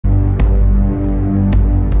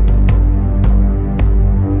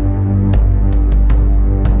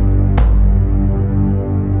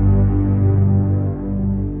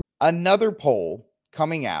Another poll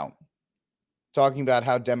coming out talking about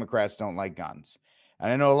how Democrats don't like guns.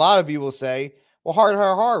 And I know a lot of you will say, well,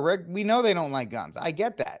 hard, Rick, we know they don't like guns. I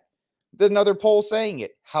get that. There's another poll saying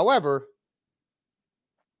it. However,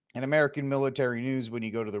 in American Military News, when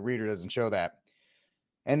you go to the reader, doesn't show that.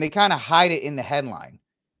 And they kind of hide it in the headline.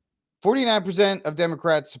 49% of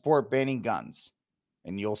Democrats support banning guns.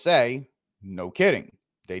 And you'll say, no kidding.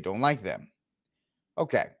 They don't like them.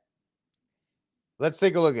 Okay. Let's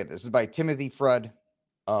take a look at this. This is by Timothy Frudd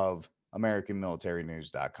of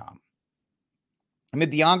AmericanMilitaryNews.com.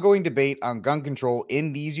 Amid the ongoing debate on gun control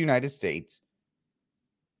in these United States,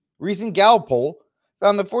 recent Gallup poll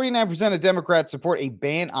found that 49% of Democrats support a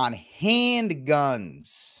ban on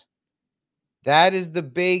handguns. That is the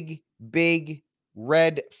big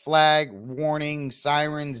red flag warning,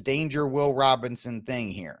 sirens, danger, Will Robinson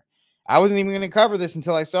thing here. I wasn't even going to cover this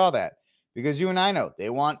until I saw that, because you and I know they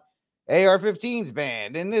want AR-15s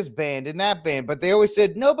banned and this banned and that banned, but they always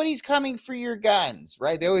said nobody's coming for your guns,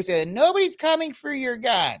 right? They always said nobody's coming for your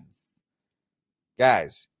guns.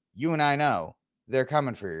 Guys, you and I know they're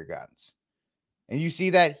coming for your guns. And you see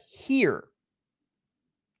that here.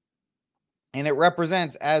 And it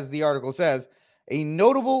represents, as the article says, a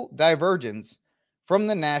notable divergence from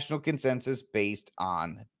the national consensus based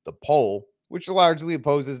on the poll, which largely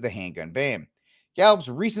opposes the handgun ban. Gallup's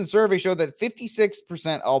recent survey showed that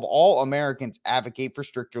 56% of all Americans advocate for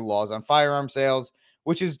stricter laws on firearm sales,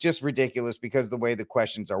 which is just ridiculous because the way the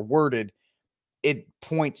questions are worded, it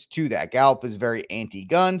points to that. Gallup is very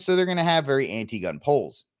anti-gun, so they're going to have very anti-gun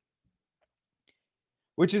polls,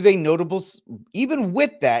 which is a notable, even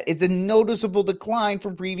with that, it's a noticeable decline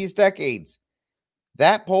from previous decades.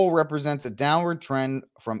 That poll represents a downward trend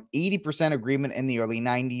from 80% agreement in the early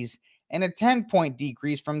 90s and a 10-point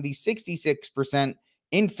decrease from the 66%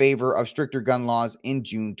 in favor of stricter gun laws in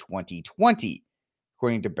June 2020,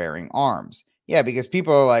 according to Bearing Arms. Yeah, because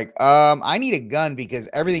people are like, I need a gun because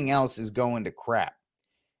everything else is going to crap,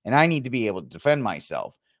 and I need to be able to defend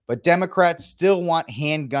myself. But Democrats still want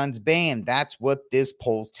handguns banned. That's what this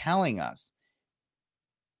poll's telling us.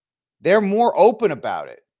 They're more open about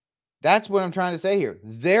it. That's what I'm trying to say here.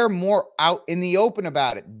 They're more out in the open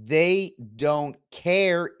about it. They don't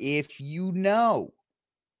care if you know.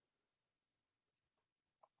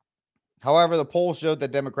 However, the poll showed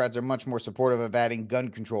that Democrats are much more supportive of adding gun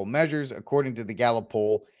control measures. According to the Gallup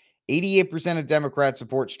poll, 88% of Democrats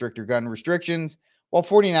support stricter gun restrictions, while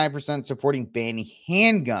 49% supporting banning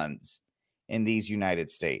handguns in these United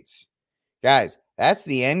States. Guys, that's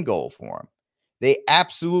the end goal for them. They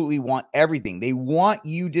absolutely want everything. They want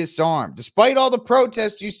you disarmed. Despite all the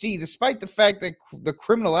protests you see, despite the fact that the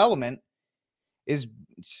criminal element is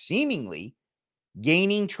seemingly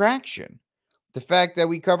gaining traction. The fact that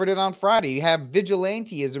we covered it on Friday, you have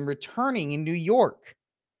vigilantism returning in New York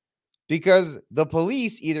because the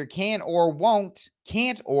police either can't or won't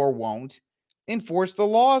enforce the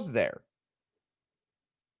laws there.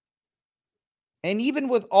 And even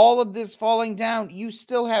with all of this falling down, you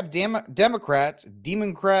still have Democrats,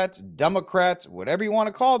 whatever you want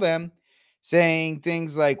to call them, saying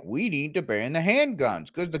things like, we need to ban the handguns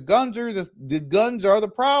because the guns are the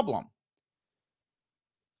problem.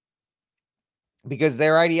 Because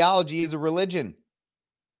their ideology is a religion.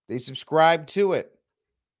 They subscribe to it.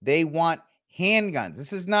 They want handguns.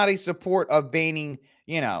 This is not a support of banning,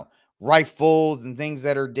 rifles and things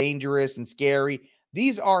that are dangerous and scary.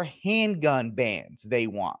 These are handgun bans they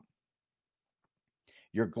want.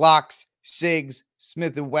 Your Glocks, SIGs,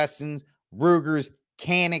 Smith & Wessons, Rugers,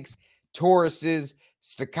 Canics, Tauruses,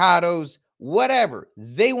 Staccatos, whatever.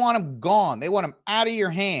 They want them gone. They want them out of your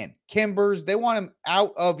hand. Kimbers, they want them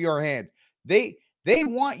out of your hands. They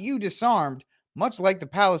want you disarmed, much like the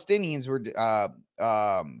Palestinians were,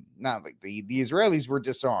 not like the Israelis were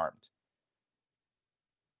disarmed.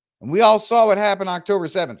 And we all saw what happened October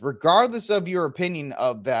 7th. Regardless of your opinion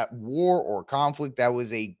of that war or conflict, that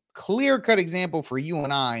was a clear-cut example for you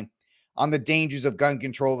and I on the dangers of gun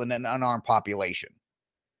control in an unarmed population.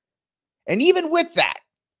 And even with that,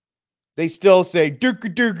 they still say,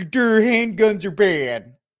 handguns are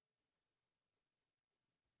bad.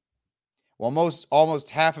 While almost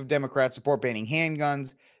half of Democrats support banning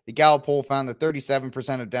handguns, the Gallup poll found that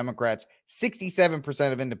 37% of Democrats,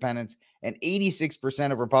 67% of independents, and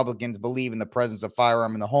 86% of Republicans believe in the presence of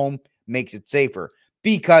firearm in the home makes it safer.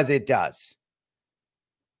 Because it does.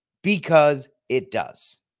 Because it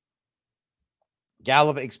does.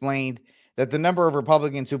 Gallup explained that the number of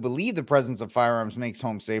Republicans who believe the presence of firearms makes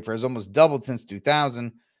homes safer has almost doubled since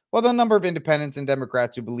 2000, while the number of independents and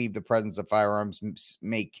Democrats who believe the presence of firearms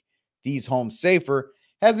make these homes safer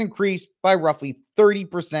has increased by roughly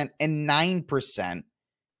 30% and 9%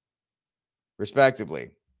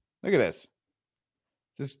 respectively. Look at this.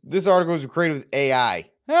 This article was created with AI.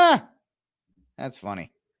 Ah, that's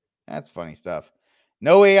funny. That's funny stuff.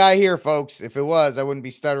 No AI here, folks. If it was, I wouldn't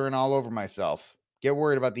be stuttering all over myself. Get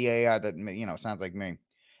worried about the AI that, sounds like me.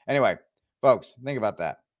 Anyway, folks, think about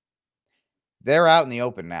that. They're out in the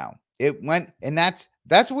open now. It went, and that's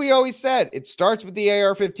what we always said. It starts with the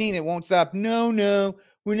AR-15. It won't stop. No,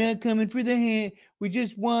 we're not coming for the hand. We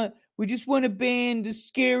just want to ban the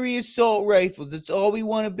scary assault rifles. That's all we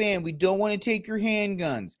want to ban. We don't want to take your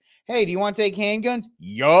handguns. Hey, do you want to take handguns?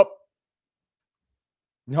 Yup.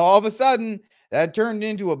 All of a sudden, that turned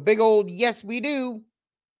into a big old yes, we do.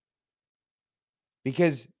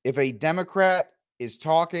 Because if a Democrat is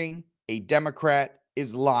talking, a Democrat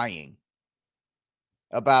is lying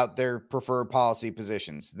about their preferred policy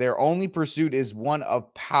positions. Their only pursuit is one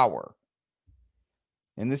of power.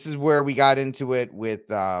 And this is where we got into it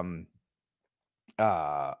with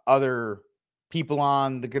other people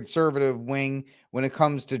on the conservative wing when it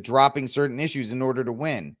comes to dropping certain issues in order to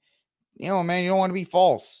win. Man, you don't want to be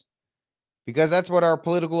false, because that's what our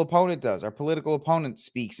political opponent does. Our political opponent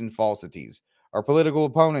speaks in falsities. Our political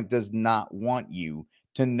opponent does not want you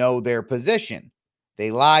to know their position.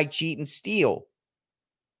 They lie, cheat, and steal.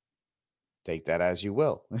 Take that as you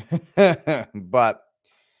will. But,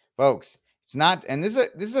 folks, it's not, and this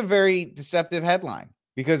is a very deceptive headline,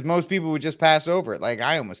 because most people would just pass over it, like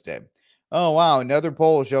I almost did. Oh, wow, another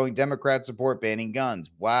poll showing Democrats support banning guns.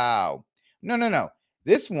 Wow. No.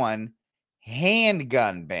 This one,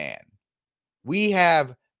 handgun ban. We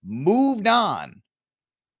have moved on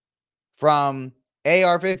from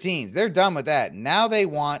AR-15s. They're done with that. Now they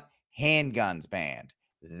want handguns banned.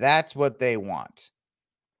 That's what they want.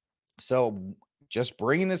 So just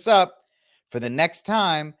bringing this up for the next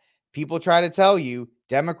time people try to tell you,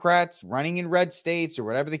 Democrats running in red states or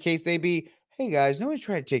whatever the case may be, hey guys, no one's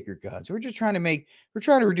trying to take your guns. We're trying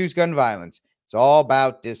to reduce gun violence. It's all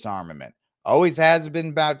about disarmament. Always has been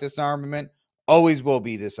about disarmament. Always will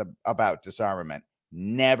be about disarmament.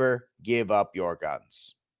 Never give up your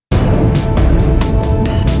guns.